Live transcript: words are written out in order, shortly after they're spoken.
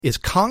Is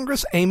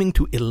Congress aiming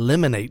to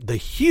eliminate the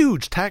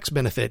huge tax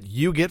benefit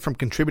you get from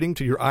contributing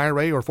to your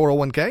IRA or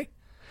 401k?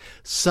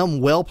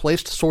 Some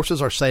well-placed sources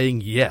are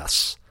saying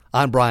yes.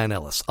 I'm Brian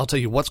Ellis. I'll tell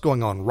you what's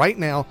going on right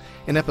now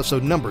in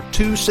episode number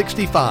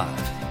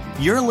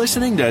 265. You're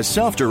listening to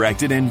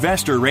Self-Directed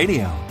Investor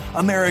Radio,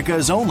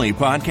 America's only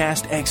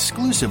podcast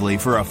exclusively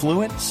for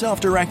affluent,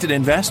 self-directed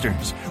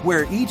investors,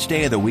 where each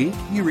day of the week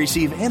you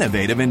receive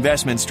innovative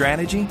investment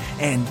strategy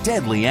and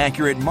deadly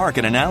accurate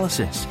market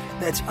analysis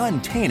that's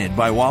untainted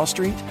by Wall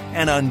Street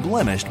and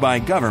unblemished by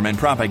government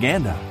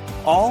propaganda,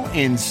 all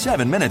in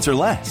 7 minutes or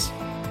less.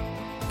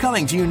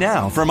 Coming to you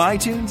now from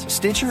iTunes,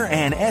 Stitcher,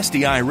 and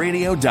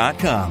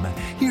SDIRadio.com,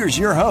 here's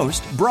your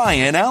host,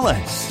 Brian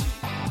Ellis.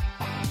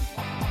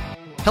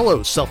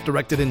 Hello,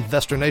 Self-Directed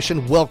Investor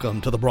Nation.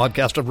 Welcome to the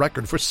broadcast of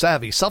record for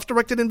savvy,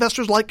 self-directed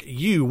investors like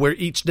you, where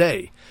each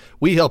day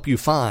we help you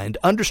find,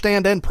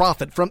 understand, and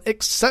profit from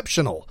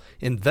exceptional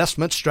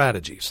investment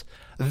strategies.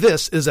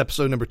 This is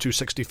episode number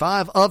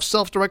 265 of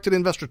Self-Directed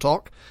Investor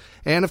Talk.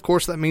 And of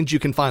course, that means you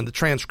can find the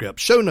transcript,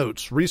 show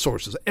notes,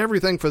 resources,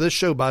 everything for this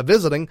show by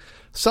visiting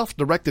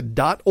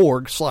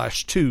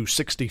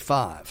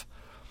selfdirected.org/265.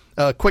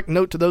 A quick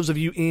note to those of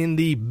you in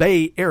the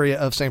Bay Area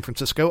of San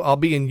Francisco. I'll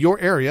be in your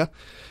area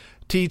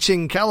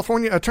teaching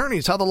California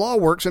attorneys how the law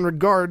works in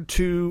regard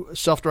to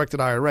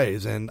self-directed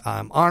IRAs. And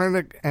I'm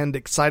honored and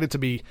excited to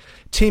be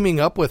teaming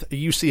up with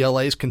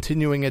UCLA's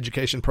continuing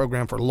education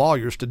program for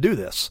lawyers to do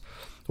this.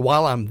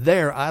 While I'm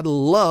there, I'd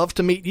love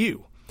to meet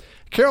you.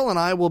 Carol and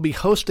I will be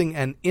hosting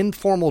an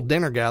informal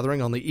dinner gathering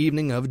on the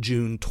evening of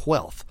June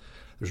 12th.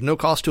 There's no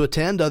cost to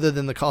attend other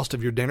than the cost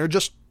of your dinner.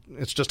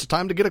 It's just a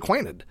time to get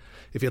acquainted.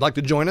 If you'd like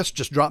to join us,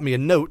 just drop me a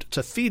note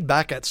to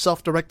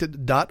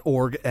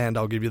feedback@selfdirected.org and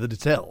I'll give you the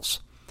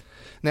details.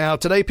 Now,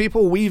 today,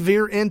 people, we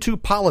veer into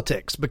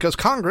politics because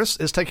Congress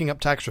is taking up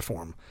tax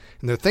reform,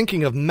 and they're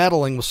thinking of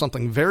meddling with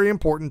something very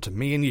important to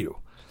me and you.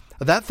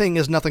 That thing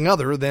is nothing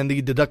other than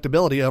the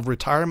deductibility of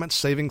retirement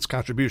savings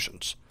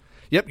contributions.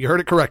 Yep, you heard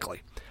it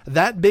correctly.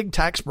 That big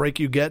tax break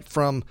you get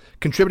from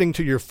contributing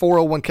to your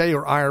 401k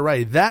or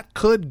IRA, that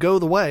could go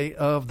the way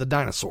of the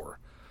dinosaur.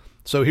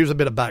 So here's a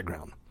bit of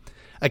background.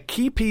 A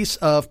key piece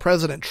of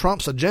President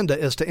Trump's agenda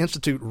is to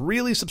institute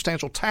really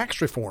substantial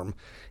tax reform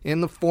in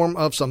the form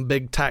of some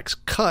big tax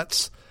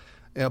cuts,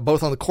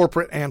 both on the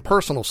corporate and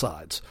personal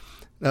sides.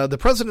 The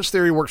president's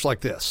theory works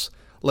like this.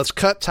 Let's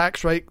cut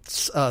tax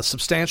rates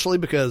substantially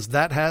because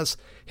that has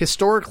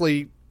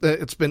historically,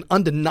 it's been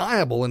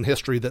undeniable in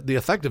history that the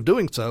effect of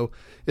doing so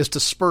is to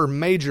spur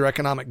major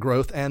economic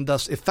growth and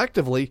thus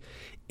effectively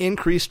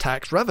increase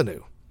tax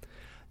revenue.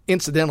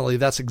 Incidentally,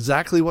 that's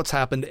exactly what's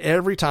happened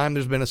every time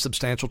there's been a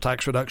substantial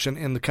tax reduction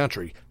in the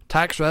country.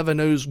 Tax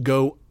revenues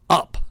go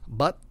up,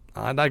 but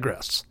I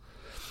digress.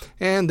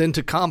 And then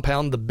to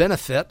compound the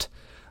benefit,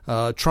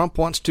 Trump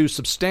wants to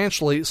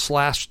substantially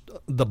slash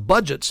the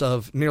budgets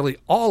of nearly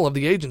all of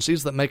the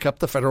agencies that make up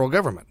the federal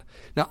government.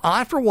 Now,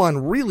 I, for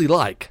one, really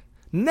I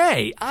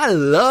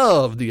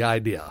love the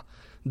idea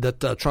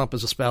that Trump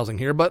is espousing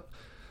here, but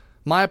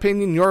my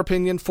opinion, your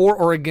opinion, for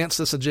or against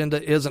this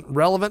agenda isn't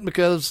relevant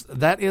because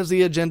that is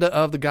the agenda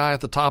of the guy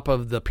at the top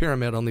of the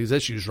pyramid on these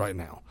issues right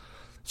now.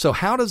 So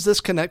how does this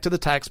connect to the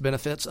tax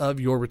benefits of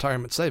your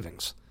retirement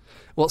savings?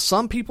 Well,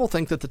 some people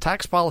think that the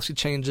tax policy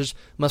changes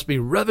must be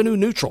revenue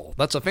neutral.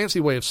 That's a fancy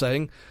way of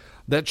saying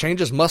that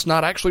changes must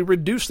not actually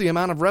reduce the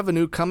amount of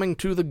revenue coming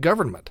to the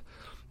government.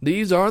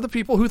 These are the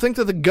people who think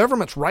that the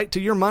government's right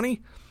to your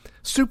money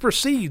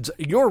supersedes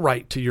your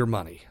right to your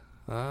money.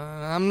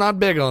 I'm not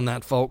big on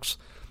that, folks.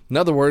 In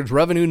other words,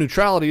 revenue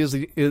neutrality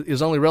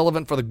is only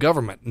relevant for the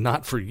government,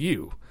 not for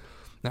you.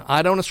 Now,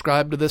 I don't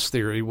ascribe to this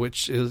theory,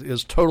 which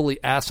is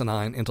totally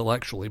asinine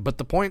intellectually, but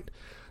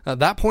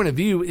that point of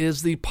view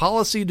is the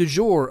policy du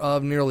jour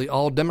of nearly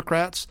all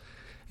Democrats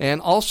and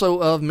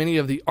also of many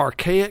of the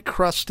archaic,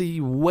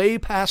 crusty, way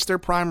past their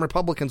prime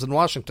Republicans in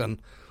Washington,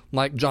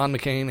 like John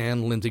McCain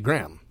and Lindsey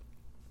Graham.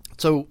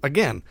 So,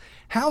 again,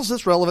 how's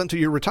this relevant to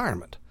your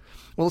retirement?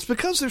 Well, it's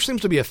because there seems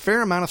to be a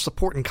fair amount of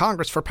support in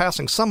Congress for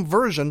passing some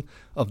version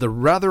of the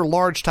rather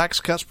large tax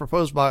cuts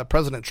proposed by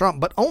President Trump,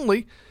 but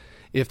only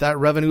if that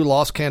revenue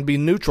loss can be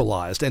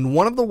neutralized. And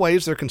one of the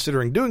ways they're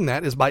considering doing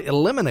that is by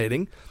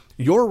eliminating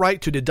your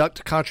right to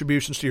deduct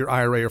contributions to your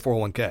IRA or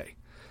 401k.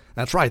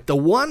 That's right, the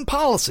one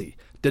policy,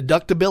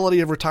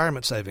 deductibility of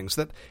retirement savings,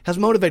 that has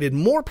motivated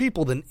more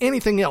people than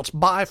anything else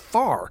by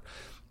far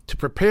to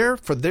prepare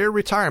for their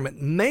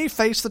retirement may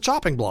face the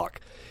chopping block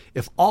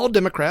if all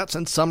Democrats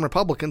and some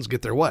Republicans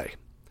get their way.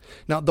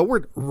 Now, the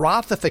word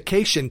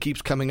Rothification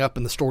keeps coming up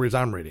in the stories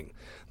I'm reading.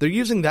 They're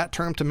using that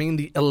term to mean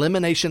the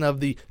elimination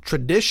of the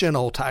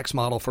traditional tax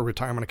model for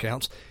retirement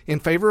accounts in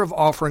favor of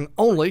offering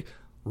only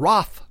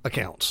Roth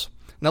accounts.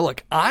 Now,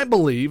 look, I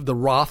believe the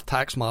Roth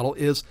tax model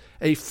is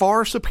a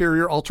far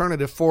superior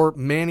alternative for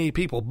many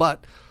people,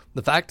 but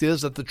the fact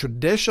is that the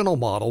traditional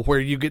model, where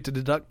you get to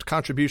deduct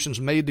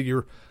contributions made to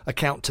your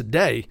account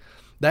today,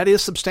 that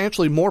is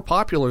substantially more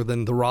popular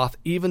than the Roth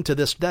even to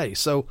this day.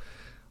 So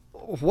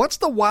what's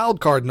the wild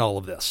card in all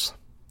of this?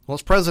 Well,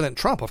 it's President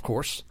Trump, of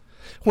course.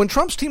 When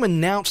Trump's team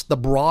announced the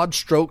broad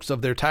strokes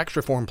of their tax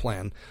reform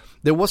plan,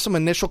 there was some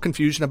initial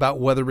confusion about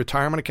whether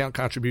retirement account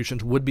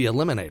contributions would be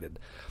eliminated.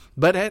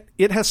 But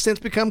it has since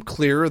become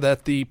clearer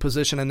that the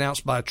position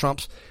announced by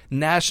Trump's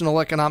National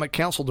Economic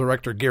Council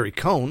Director, Gary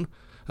Cohn,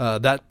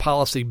 that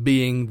policy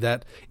being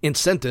that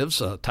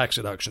incentives, tax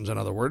deductions in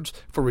other words,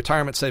 for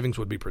retirement savings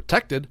would be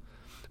protected,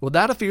 well,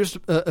 that appears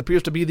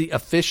to be the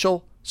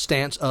official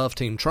stance of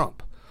Team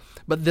Trump.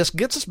 But this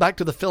gets us back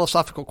to the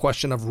philosophical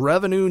question of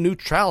revenue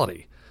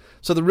neutrality.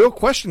 So the real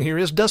question here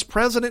is, does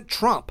President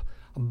Trump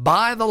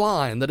buy the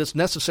line that it's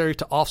necessary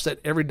to offset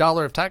every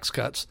dollar of tax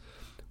cuts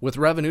with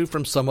revenue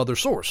from some other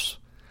source?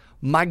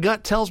 My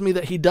gut tells me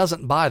that he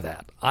doesn't buy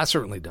that. I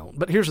certainly don't.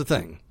 But here's the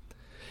thing.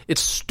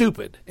 It's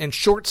stupid and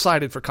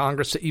short-sighted for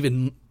Congress to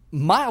even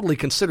mildly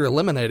consider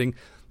eliminating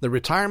the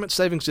retirement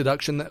savings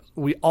deduction that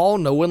we all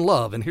know and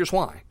love, and here's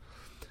why.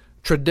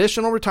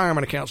 Traditional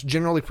retirement accounts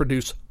generally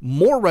produce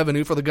more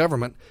revenue for the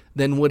government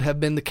than would have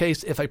been the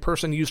case if a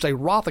person used a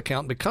Roth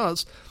account,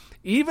 because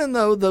even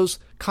though those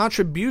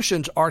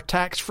contributions are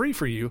tax-free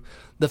for you,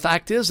 the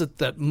fact is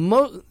that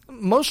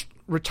most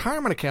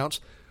retirement accounts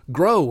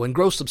grow and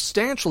grow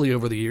substantially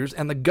over the years,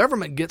 and the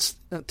government gets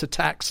to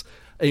tax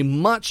a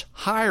much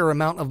higher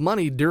amount of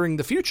money during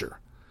the future.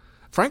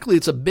 Frankly,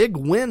 it's a big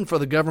win for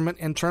the government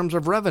in terms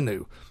of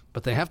revenue,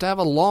 but they have to have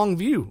a long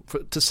view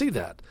to see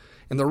that.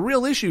 And the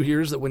real issue here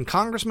is that when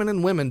congressmen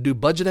and women do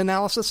budget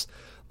analysis,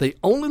 they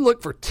only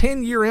look for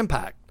 10-year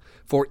impact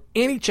for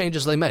any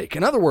changes they make.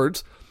 In other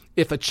words,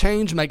 if a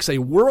change makes a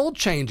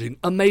world-changing,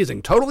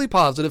 amazing, totally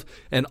positive,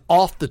 and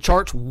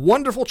off-the-charts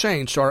wonderful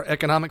change to our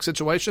economic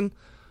situation,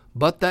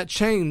 but that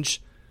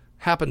change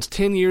happens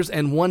 10 years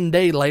and 1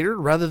 day later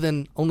rather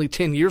than only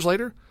 10 years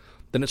later,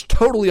 then it's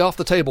totally off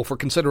the table for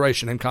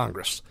consideration in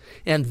Congress.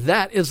 And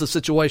that is the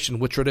situation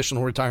with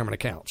traditional retirement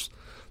accounts.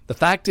 The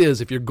fact is,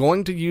 if you're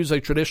going to use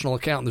a traditional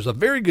account, there's a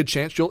very good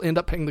chance you'll end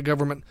up paying the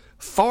government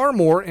far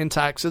more in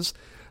taxes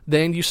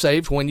than you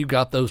saved when you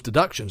got those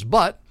deductions.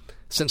 But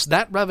since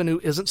that revenue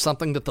isn't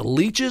something that the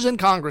leeches in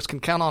Congress can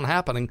count on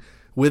happening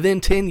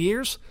within 10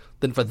 years,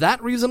 then for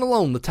that reason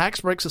alone, the tax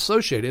breaks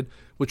associated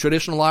with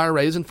traditional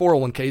IRAs and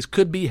 401ks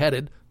could be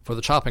headed for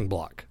the chopping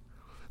block.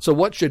 So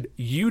what should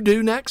you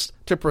do next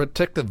to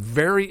protect the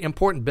very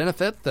important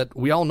benefit that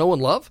we all know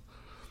and love?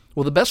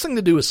 Well, the best thing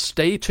to do is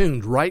stay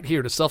tuned right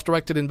here to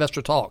Self-Directed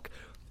Investor Talk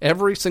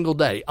every single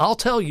day. I'll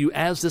tell you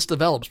as this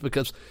develops,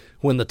 because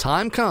when the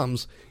time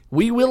comes,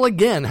 we will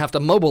again have to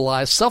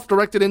mobilize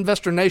Self-Directed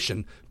Investor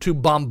Nation to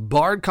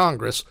bombard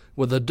Congress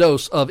with a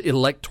dose of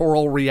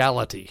electoral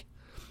reality.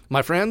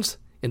 My friends,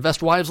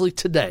 invest wisely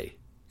today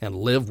and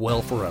live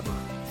well forever.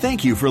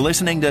 Thank you for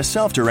listening to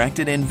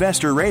Self-Directed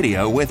Investor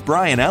Radio with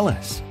Brian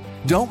Ellis.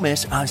 Don't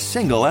miss a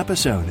single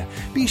episode.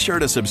 Be sure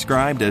to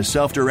subscribe to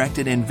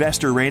Self-Directed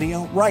Investor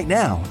Radio right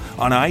now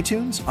on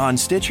iTunes, on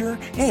Stitcher,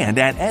 and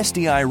at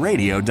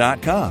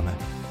SDIRadio.com.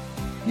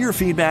 Your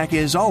feedback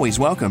is always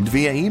welcomed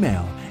via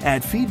email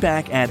at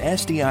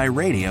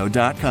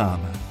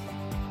feedback@SDIRadio.com.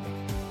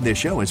 This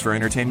show is for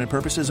entertainment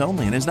purposes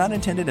only and is not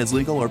intended as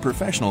legal or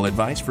professional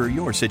advice for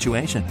your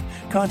situation.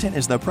 Content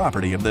is the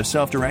property of the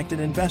Self-Directed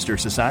Investor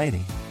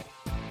Society.